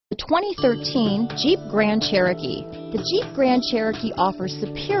The 2013 Jeep Grand Cherokee. The Jeep Grand Cherokee offers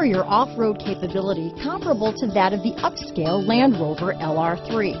superior off-road capability comparable to that of the upscale Land Rover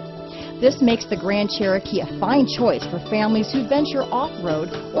LR3. This makes the Grand Cherokee a fine choice for families who venture off-road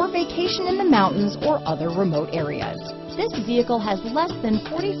or vacation in the mountains or other remote areas. This vehicle has less than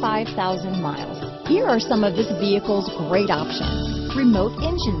 45,000 miles. Here are some of this vehicle's great options: remote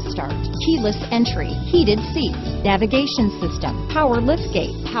engine start, keyless entry, heated seats, navigation system, power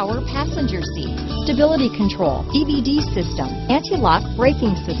liftgate, power passenger seat, stability control, DVD system, anti-lock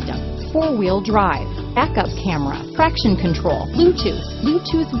braking system, four-wheel drive, backup camera, traction control,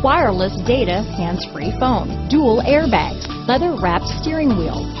 Bluetooth wireless data, hands-free phone, dual airbags, leather-wrapped steering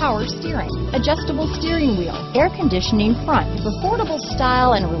wheel, power steering, adjustable steering wheel, air conditioning front. If affordable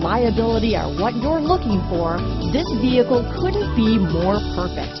style and reliability are what you're looking for, this vehicle couldn't be more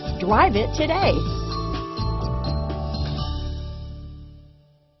perfect. Drive it today.